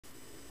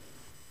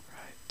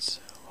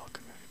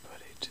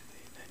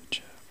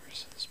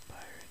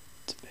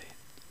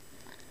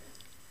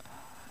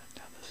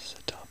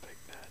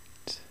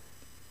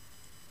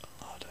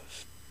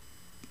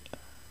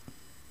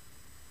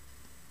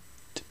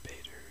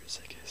players,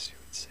 I guess you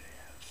would say,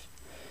 have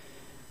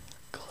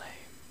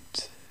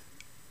claimed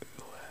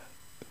who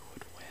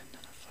would win in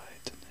a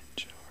fight, a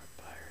ninja or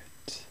a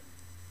pirate,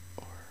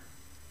 or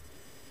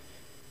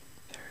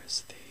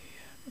there's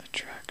the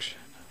attraction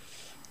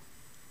of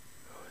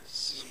who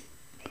is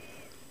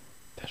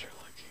better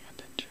looking, a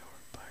ninja or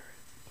a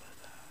pirate,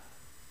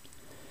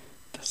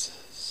 but this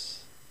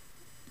is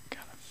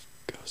kind of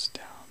goes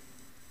down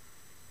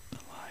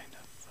the line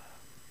of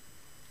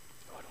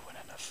who would win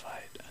in a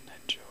fight, a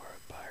ninja or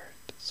a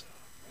pirate, so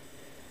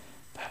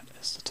that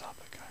is the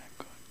topic I am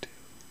going to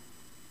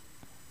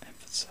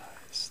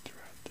emphasize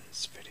throughout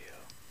this video.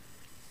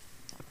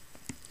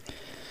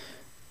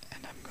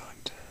 And I'm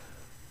going to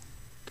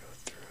go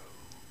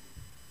through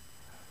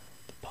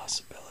the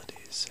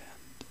possibilities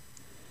and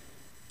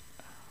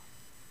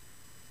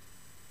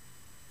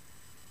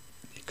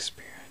the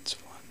experience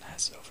one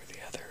has over the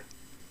other.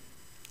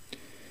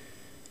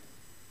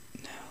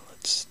 Now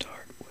let's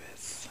start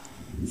with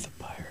the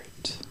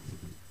pirate,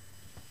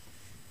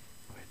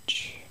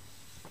 which,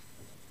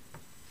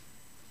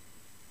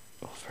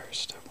 well,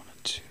 first I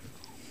wanted to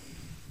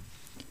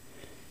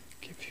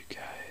give you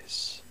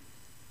guys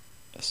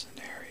a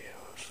scenario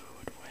of who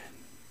would win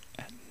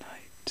at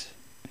night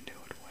and who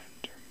would win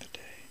during the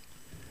day.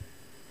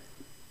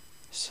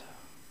 So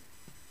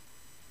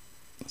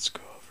let's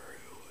go over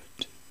who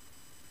would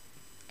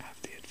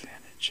have the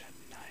advantage at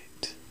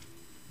night.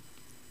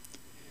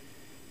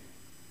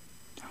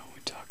 Now when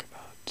we talk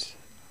about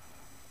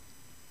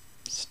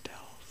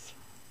stealth,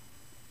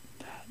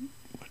 that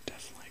would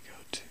definitely go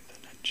to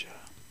the ninja.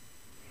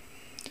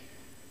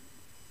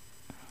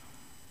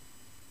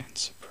 And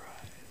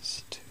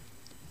surprise to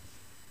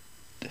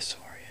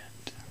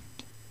disorient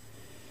and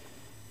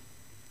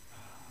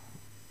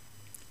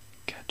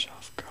catch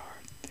off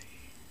guard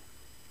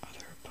the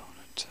other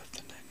opponent of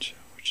the ninja,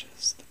 which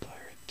is the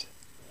pirate.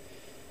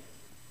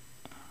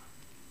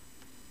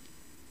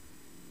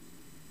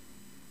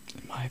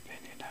 In my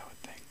opinion, I would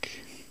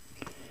think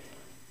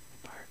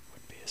the pirate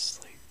would be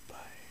asleep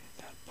by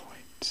that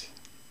point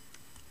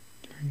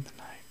during the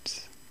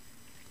night,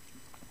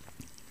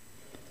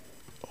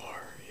 or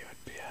he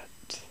would be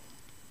at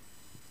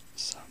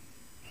some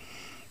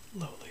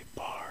lowly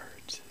bar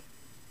to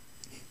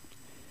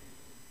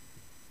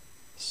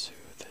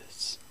soothe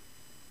his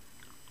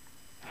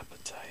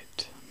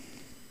appetite.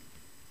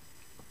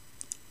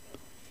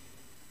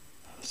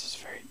 Now, this is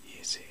very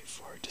easy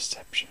for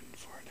deception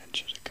for a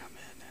ninja to come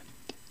in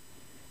and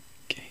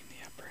gain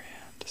the upper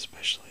hand,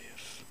 especially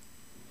if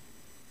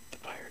the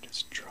pirate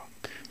is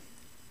drunk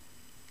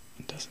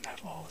and doesn't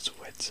have all his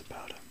wits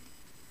about him.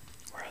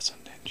 Whereas a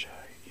ninja,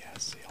 he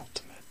has the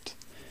ultimate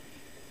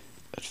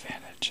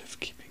advantage of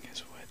keeping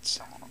his wits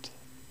and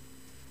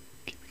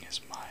keeping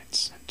his mind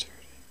centered.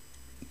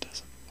 He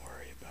doesn't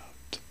worry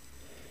about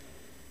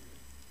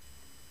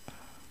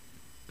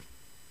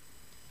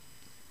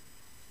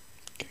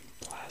getting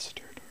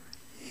plastered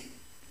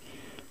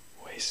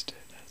or wasted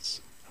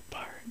as a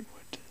pirate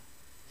would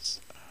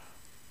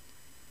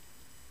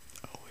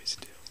always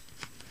do.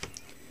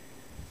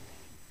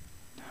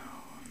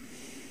 Now,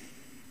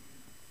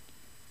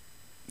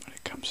 when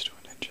it comes to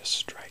a ninja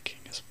striking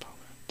his opponent,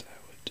 I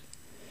would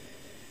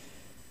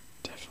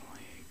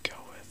definitely go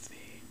with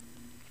the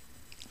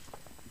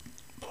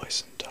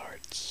poison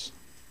darts,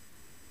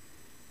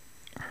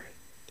 or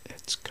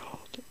it's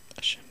called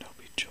a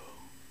shinobi jo,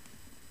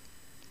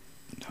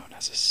 known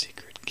as a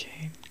secret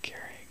cane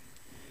carrying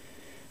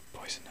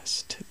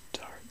poisonous tip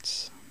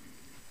darts,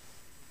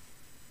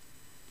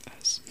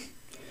 as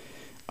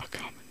a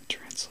common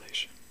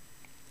translation.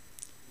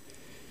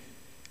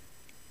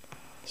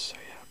 So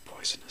yeah,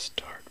 poisonous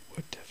dart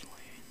would definitely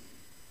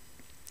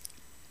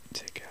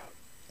take out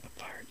a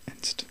pirate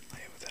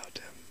instantly without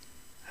him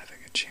having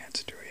a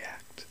chance to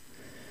react,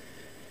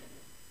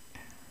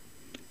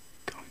 and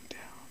going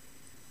down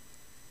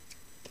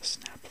the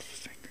snap of a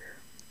finger.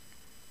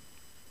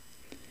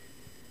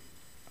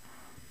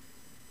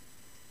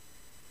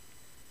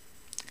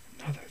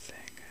 Another thing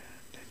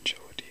a ninja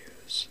would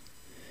use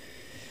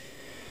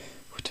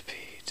would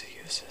be to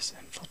use his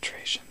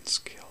infiltration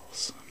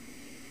skills.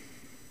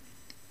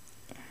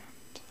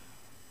 And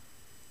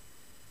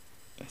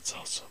it's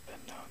also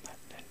been known that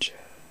ninja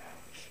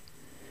have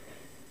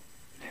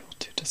been able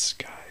to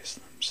disguise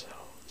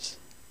themselves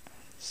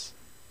as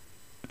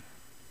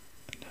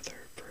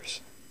another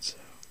person, so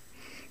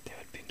they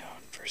would be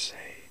known for,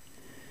 say,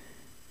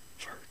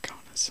 for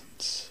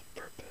reconnaissance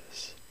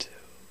purpose, to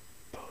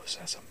pose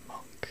as a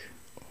monk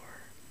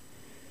or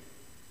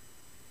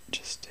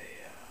just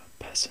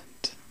a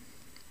peasant.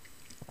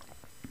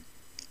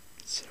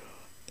 So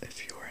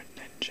if you were a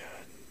ninja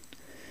and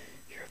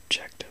your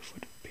objective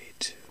would be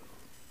to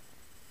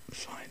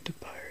find a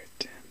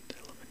pirate and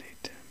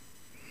eliminate him,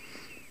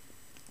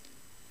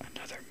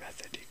 another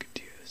method you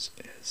could use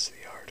is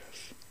the art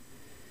of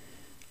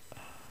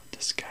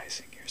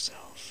disguising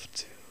yourself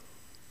to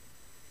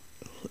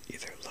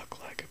either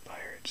look like a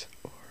pirate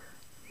or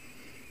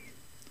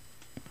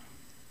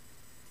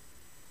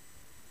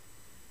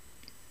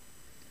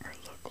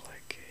look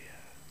like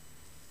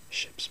a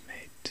ship's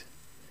mate.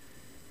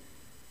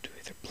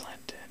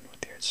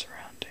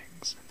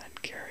 surroundings and then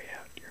carry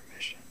out your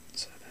mission,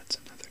 so that's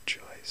another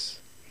choice.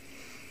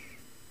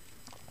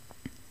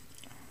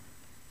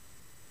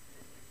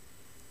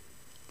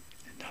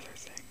 Another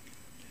thing,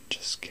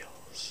 ninja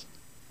skills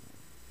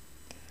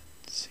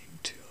that seem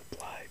to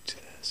apply to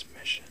this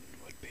mission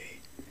would be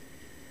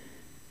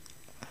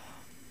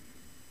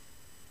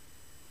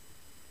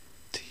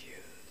to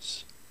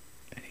use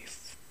any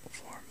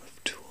form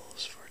of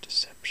tools for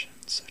deception,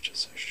 such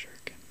as a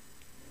shuriken,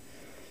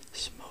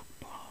 smoke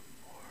bomb,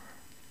 or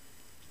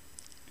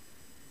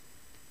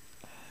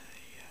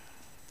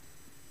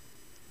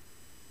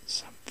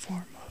some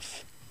form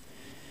of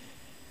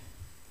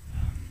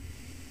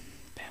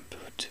bamboo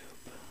tube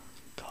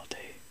called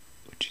a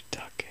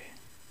uchitake,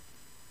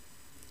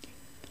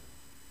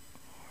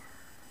 or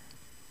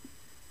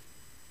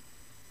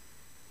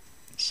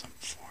some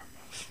form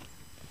of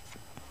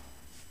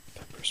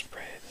pepper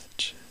spray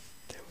that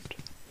they would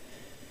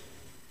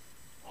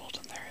hold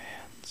in their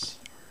hands,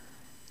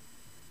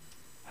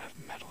 or have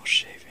metal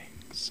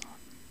shavings on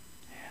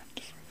hand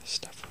for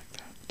stuff like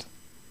that.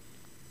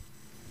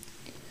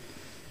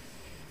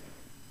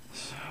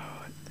 So,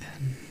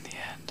 in the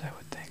end, I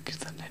would think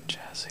the ninja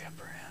has the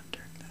upper hand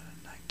during the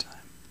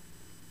nighttime.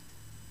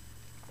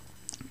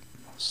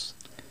 Most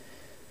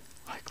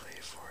likely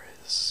for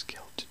his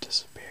skill to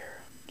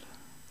disappear and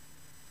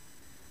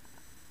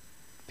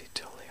be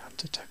totally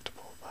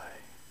undetectable by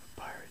a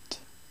pirate.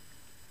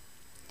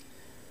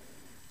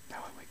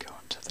 Now when we go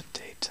into the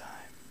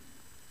daytime,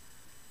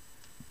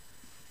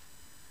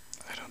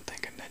 I don't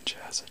think a ninja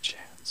has a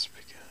chance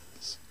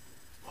because,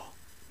 well,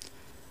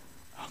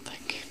 I don't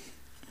think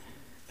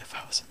if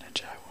I was a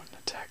ninja I wouldn't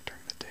attack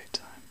during the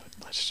daytime, but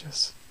let's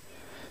just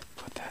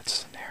put that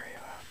scenario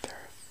out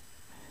there.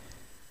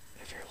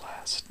 If your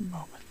last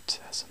moment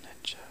as a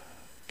ninja,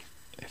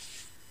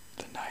 if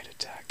the night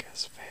attack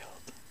has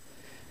failed,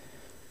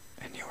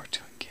 and you were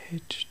to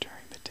engage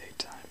during the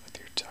daytime with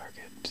your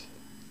target,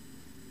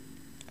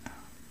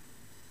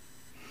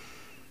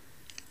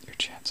 your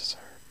chances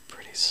are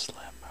pretty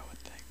slim, I would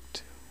think,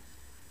 to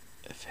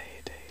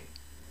evade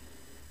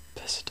a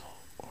pistol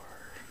or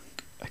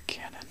a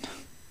cannon.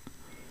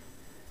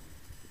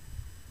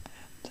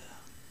 And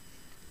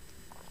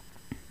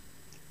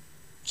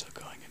so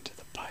going into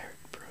the pirate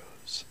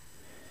pros,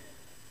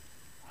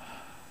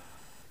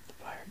 the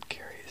pirate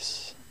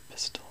carries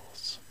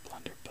pistols,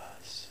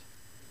 blunderbuss,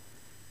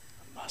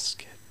 a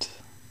musket.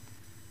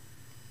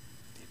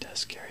 He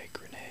does carry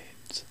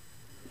grenades,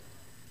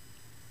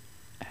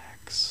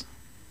 axe.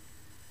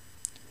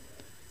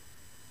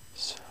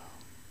 So,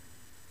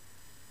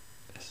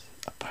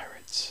 a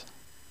pirate's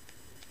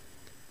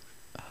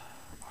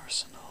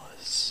arsenal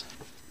is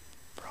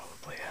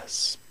probably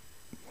has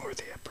more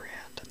the upper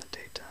hand in the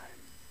daytime.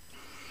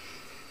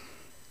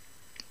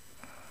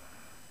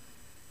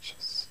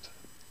 Just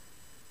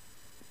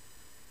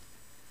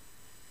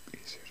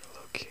easier to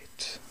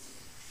locate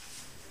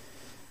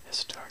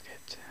his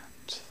target,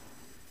 and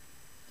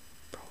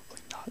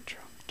probably not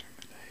drunk during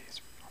the day.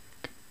 He's probably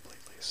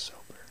completely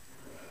sober.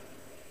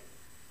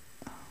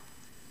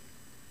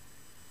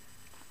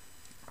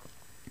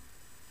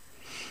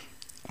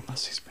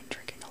 Unless he's been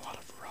drinking a lot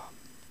of rum,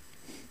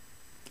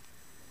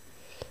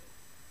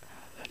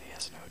 then he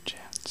has no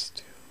chance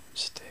to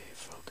stay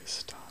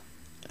focused on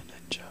a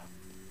ninja.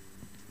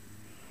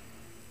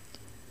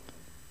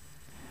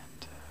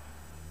 And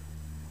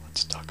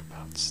let's talk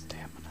about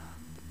stamina.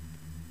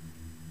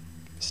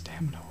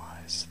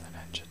 Stamina-wise, the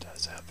ninja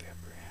does have the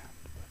upper hand,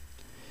 but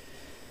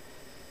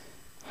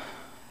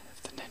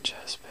if the ninja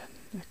has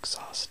been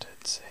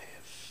exhausted, say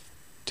if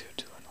due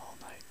to an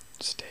all-night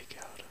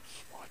stakeout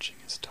of watching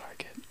his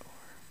target,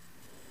 or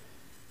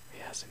he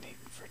hasn't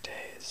eaten for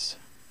days,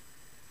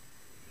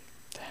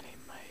 then he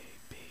may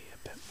be a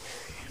bit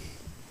weary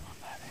on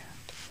that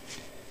hand.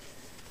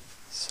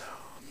 So,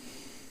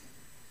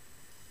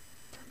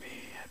 for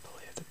me, I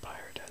believe the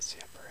pirate has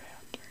the upper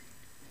hand during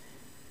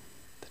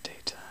the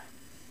daytime.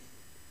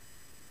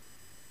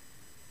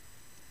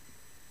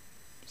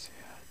 So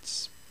yeah,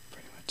 it's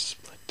pretty much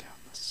split down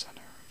the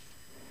center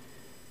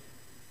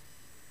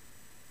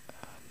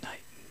of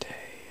night and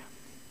day.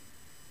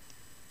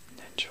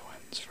 Ninja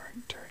wins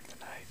during the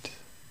night,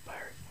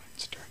 pirate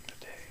wins during the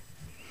day.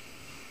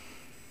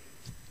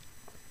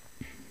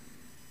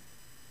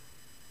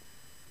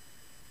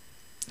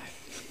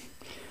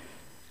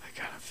 I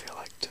kind of feel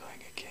like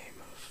doing a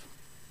game of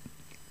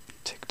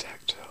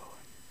tic-tac-toe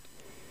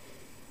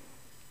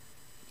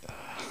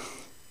and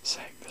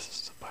saying this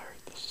is the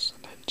pirate, this is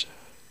the ninja.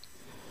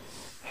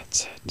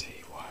 That's it,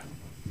 he won,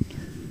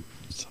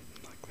 or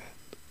something like that.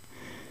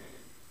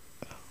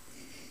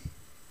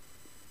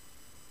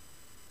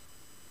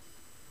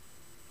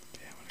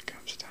 Yeah, when it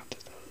comes down to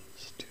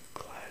those two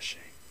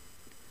clashing,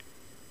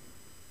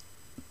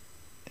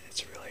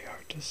 it's really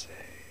hard to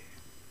say,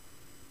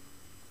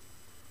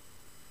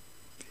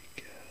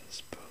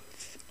 because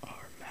both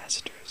are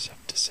masters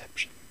of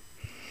deception,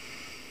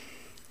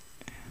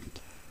 and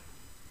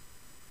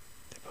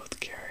they both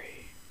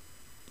carry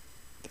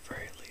the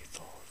very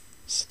lethal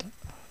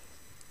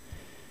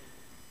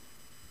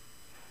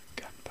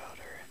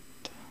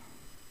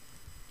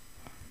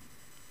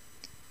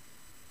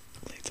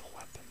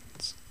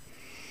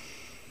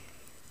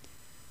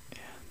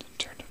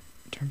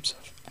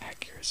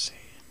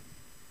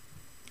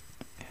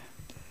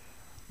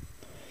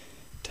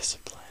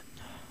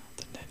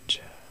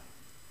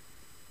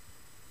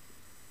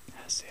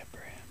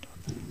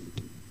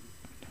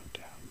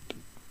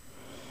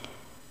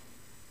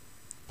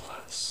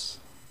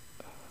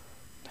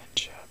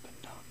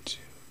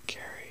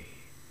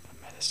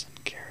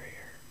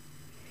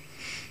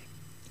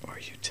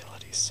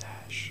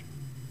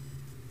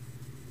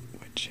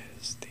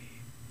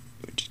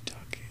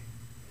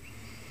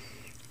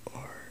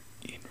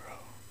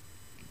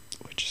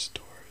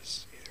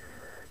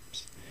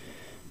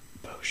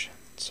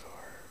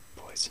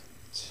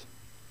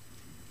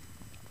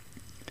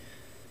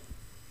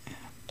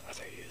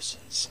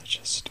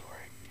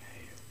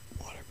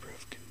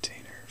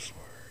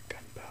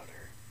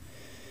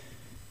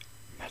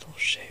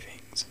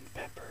shavings and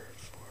pepper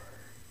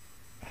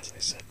for, as I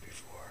said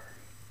before,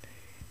 a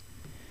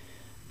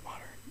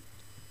modern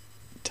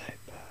type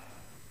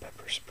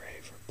pepper spray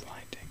for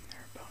blinding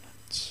their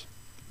opponents.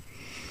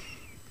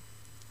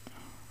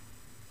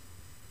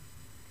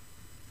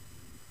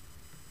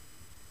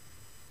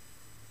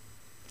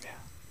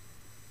 Yeah.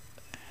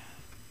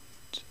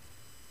 And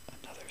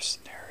another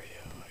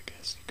scenario, I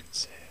guess you could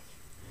say,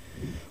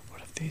 what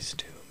if these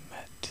two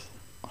met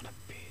on a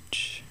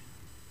beach?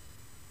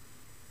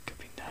 Could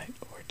be night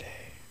or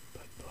day,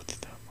 but both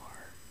of them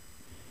are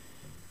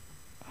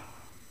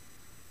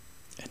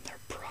in their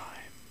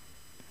prime.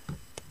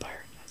 The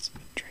pirate hasn't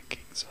been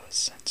drinking, so his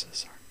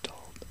senses aren't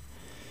dulled.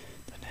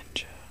 The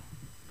ninja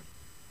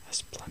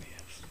has plenty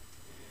of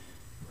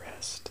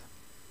rest.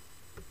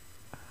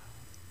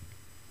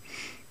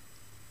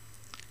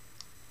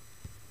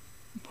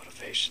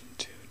 Motivation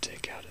to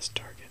take out his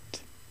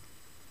target.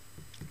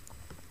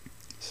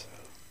 So,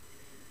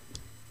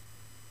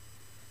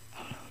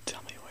 I don't know,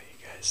 tell me what you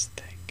guys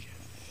think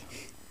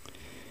if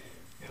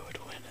who would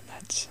win in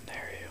that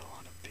scenario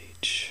on a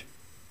beach.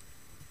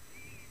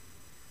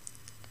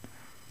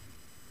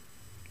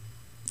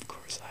 Of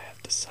course, I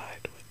have to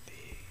side with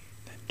the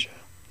ninja.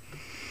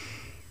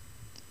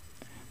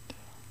 And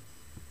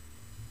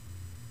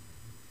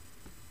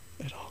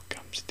it all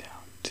comes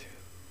down to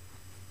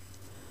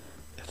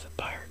if the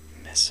pirate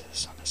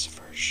misses on his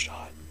first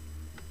shot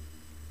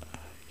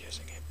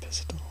using a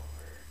pistol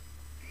or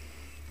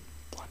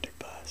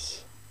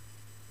blunderbuss,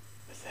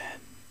 then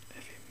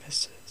if he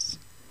misses,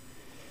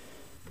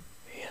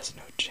 he has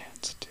no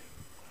chance to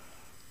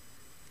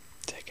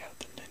take out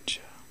the ninja.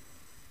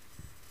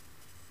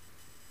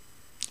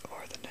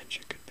 Or the ninja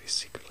could be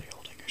secretly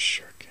holding a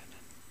shuriken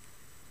and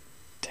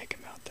take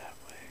him out that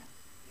way.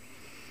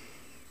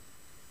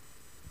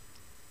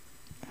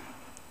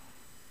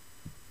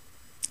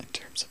 In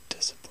terms of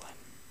discipline,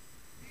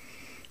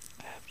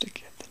 I have to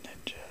give the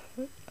ninja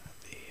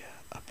the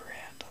upper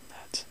hand on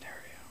that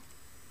scenario.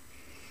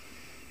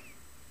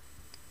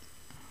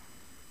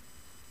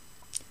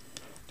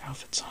 Now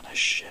if it's on a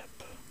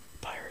ship,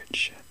 pirate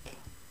ship,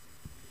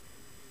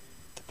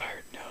 the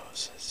pirate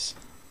knows his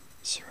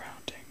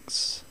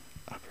surroundings,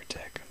 upper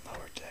deck and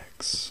lower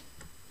decks,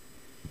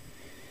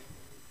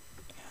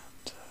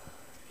 and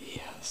he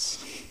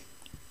has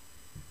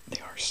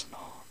the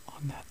arsenal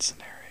on that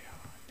scenario,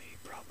 and he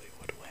probably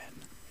would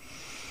win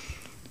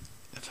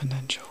if a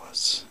ninja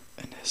was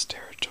in his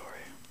territory.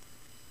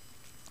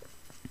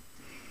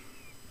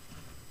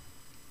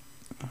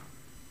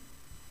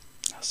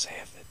 Now say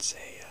if it's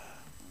a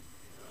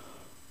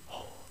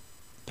whole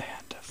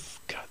band of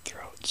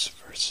cutthroats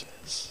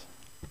versus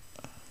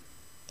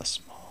a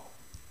small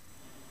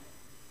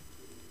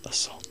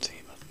assault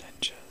team of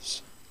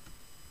ninjas.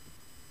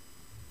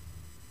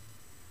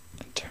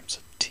 In terms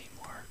of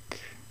teamwork,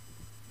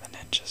 the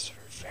ninjas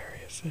are very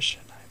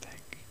efficient, I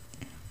think,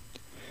 and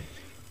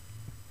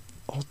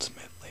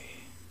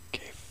ultimately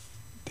gave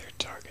their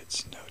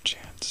targets no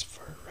chance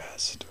for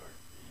rest or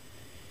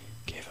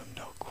gave them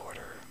no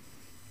quarter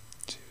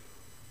to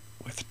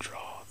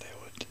withdraw. They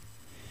would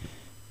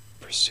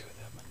pursue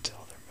them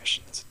until their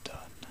mission is done.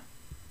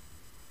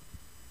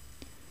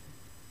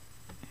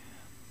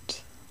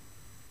 And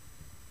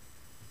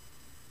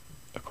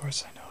of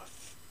course I know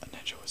if a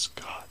ninja was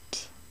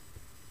caught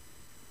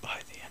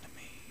by the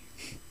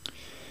enemy,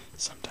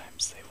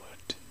 sometimes they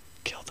would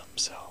kill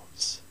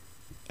themselves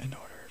in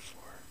order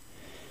for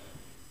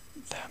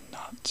them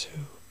not to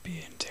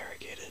be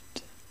interrogated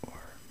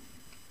or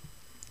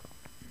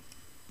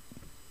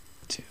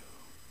to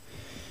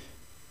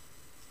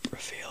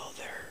reveal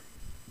their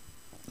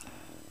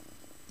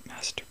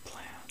master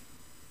plan,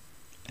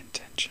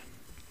 intention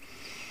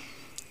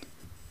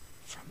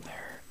from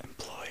their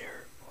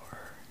employer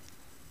or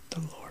the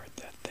lord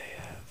that they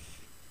have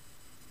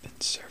been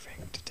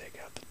serving to take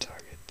out the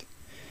target.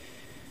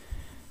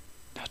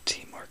 Now,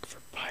 teamwork for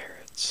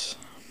pirates,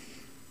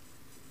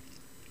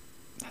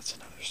 that's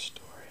another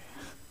story.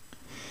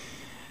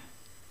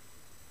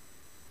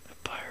 The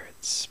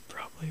pirates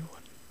probably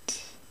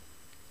wouldn't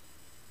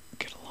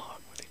get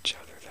along with each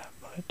other that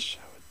much,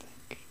 I would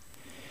think.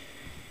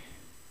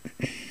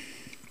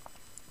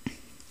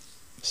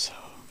 So,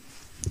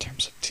 in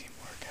terms of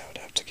teamwork, I would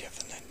have to give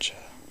the ninja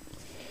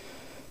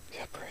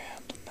the upper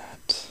hand on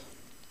that.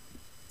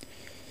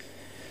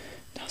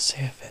 Now,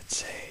 say if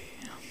it's a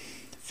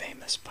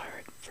famous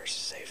pirate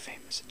versus a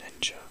famous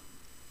ninja,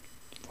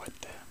 what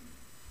then?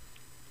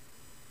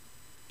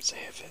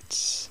 Say if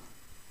it's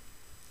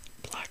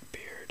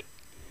Blackbeard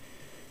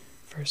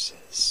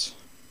versus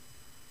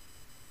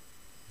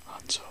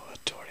Hanzo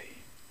Hattori,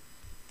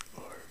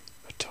 or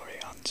Hattori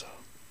Hanzo.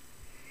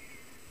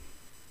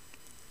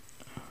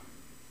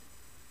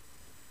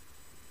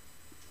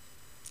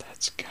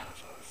 That's kind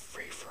of a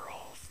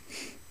free-for-all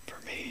for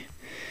me.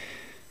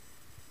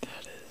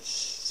 That is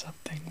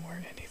something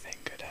where anything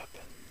could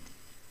happen.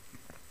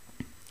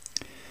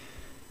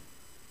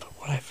 But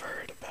what I've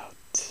heard about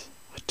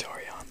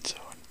Hattori Hanzo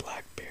and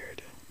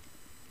Blackbeard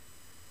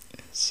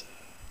is,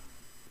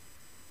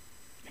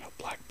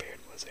 Blackbeard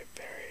was a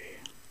very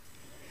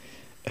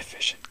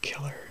efficient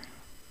killer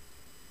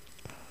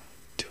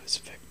to his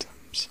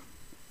victims.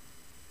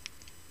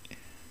 And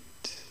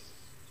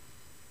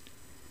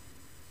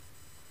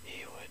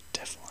he would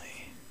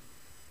definitely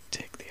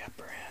take the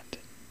upper hand in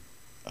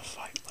a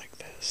fight like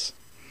this.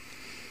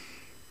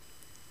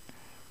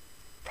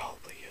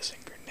 Probably using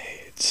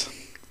grenades,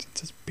 since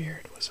his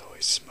beard was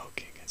always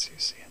smoking, as you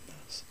see in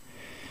this.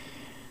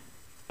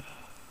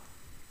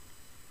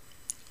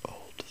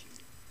 Old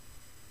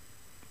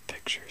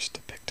pictures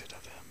depicted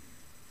of him,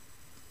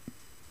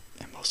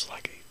 and most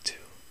likely to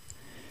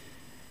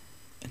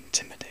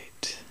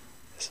intimidate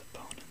his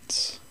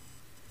opponents.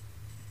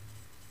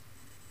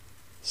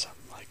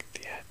 Something like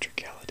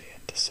theatricality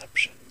and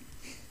deception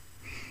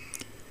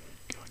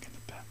going in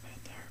the Batman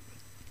there,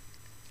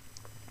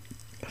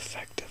 but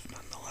effective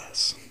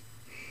nonetheless.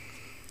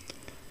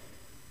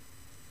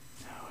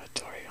 Now,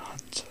 Hattori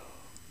Hanzo,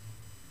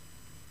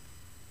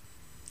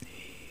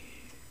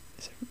 he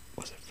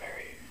was a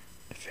very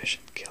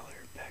efficient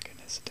killer back in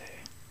his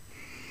day,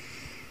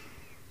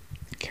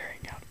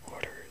 carrying out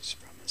orders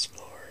from his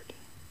lords.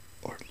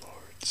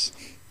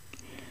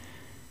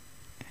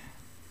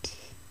 And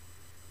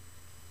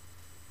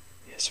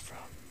he is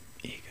from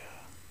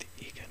Iga. The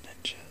Iga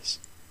ninjas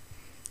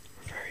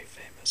were very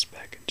famous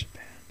back in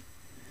Japan.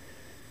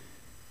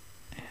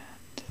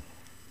 And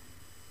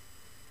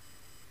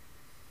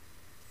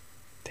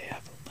they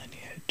have a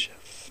lineage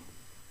of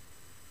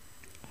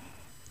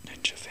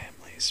ninja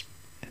families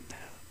in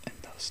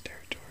those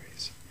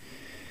territories.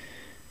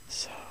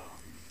 So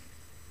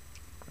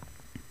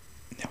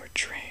they were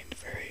trained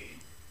very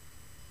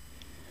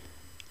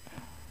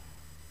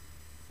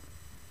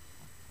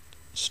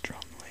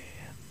strongly,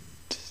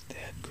 and they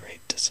had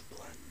great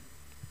discipline,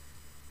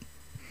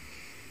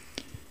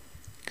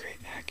 great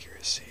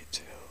accuracy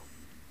too,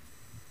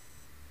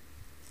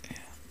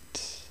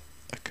 and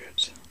a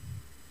good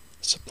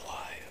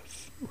supply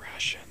of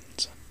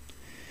rations and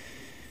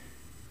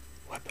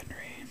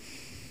weaponry.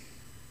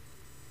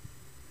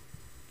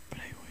 But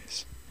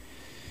anyways,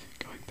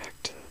 going back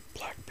to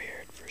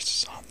Blackbeard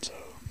versus Hanzo.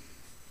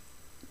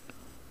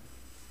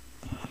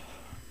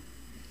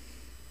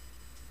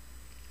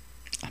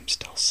 I'm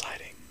still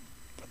siding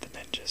with the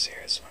ninjas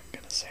here, so I'm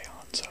gonna say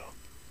Hanzo.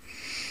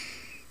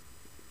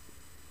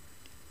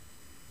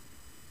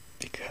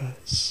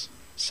 Because,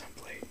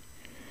 simply,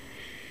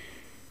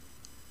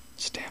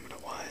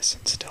 stamina-wise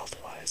and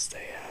stealth-wise,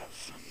 they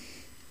have,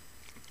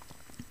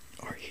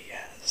 or he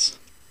has,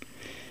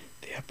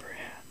 the upper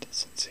hand,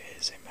 since he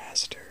is a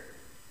master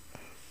of,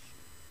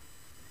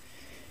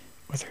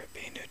 whether it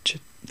be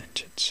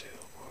ninjutsu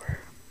or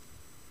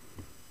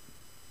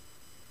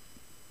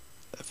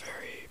a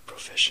very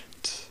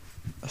proficient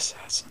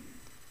assassin.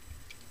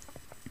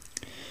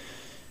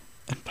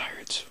 And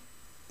pirates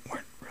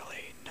weren't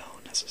really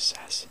known as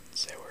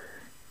assassins. They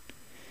were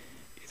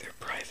either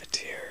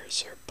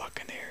privateers or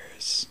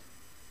buccaneers,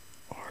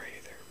 or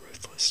either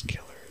ruthless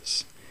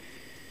killers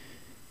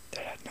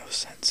that had no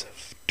sense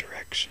of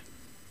direction,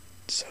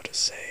 so to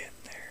say,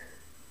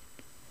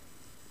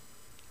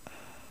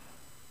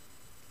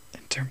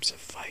 in terms of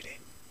fighting.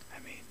 I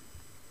mean,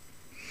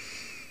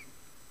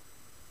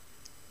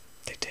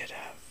 they did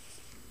have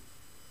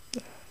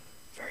a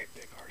very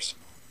big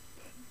arsenal,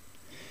 but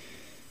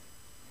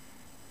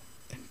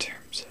in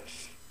terms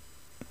of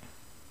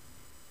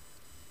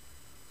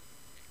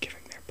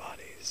giving their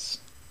bodies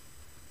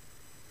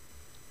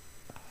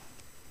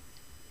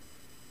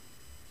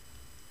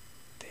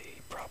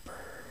the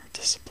proper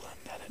discipline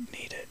that it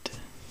needed,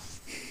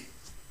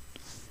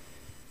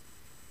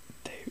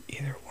 they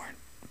either weren't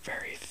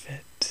very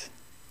fit,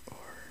 or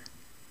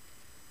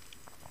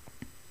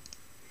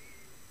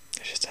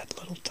they just had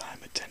little time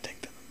attending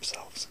to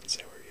themselves, since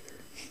they were either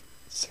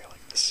sailing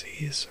the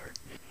seas or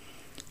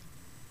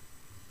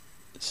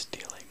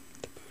stealing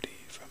the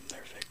booty from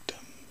their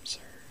victims,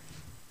 or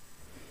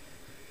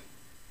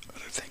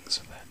other things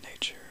of that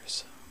nature.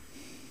 So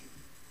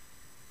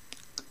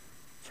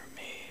for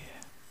me,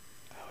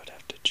 I would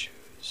have to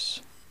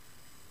choose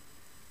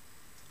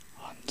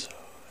Hanzo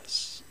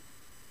as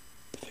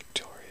the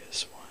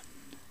victorious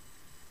one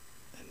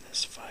in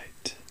this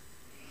fight.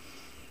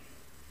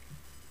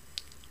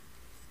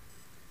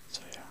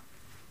 So yeah,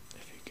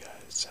 if you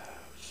guys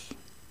have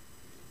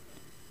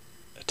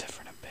a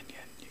different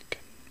opinion, you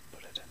can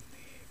put it in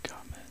the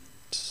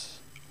comments,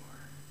 or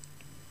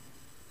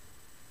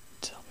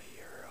tell me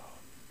your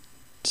own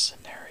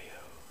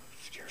scenario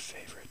of your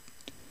favorite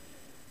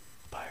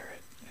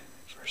pirate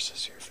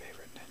versus your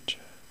favorite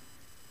ninja.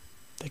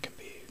 They can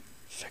be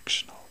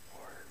fictional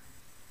or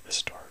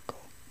historical.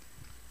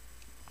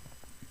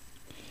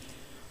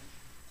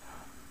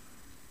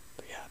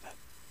 But yeah,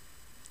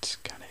 that's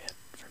kind of it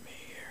for me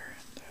here,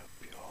 and I hope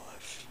you all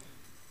have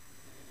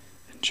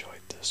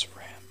enjoyed this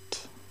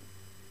rant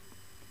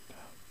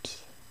about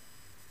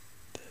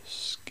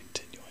this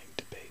continuing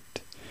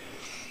debate.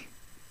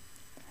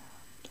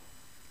 And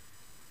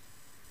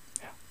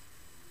yeah,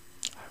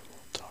 I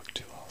will talk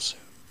to you all soon.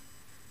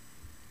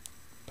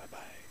 Bye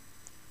bye.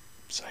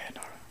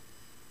 Sayonara.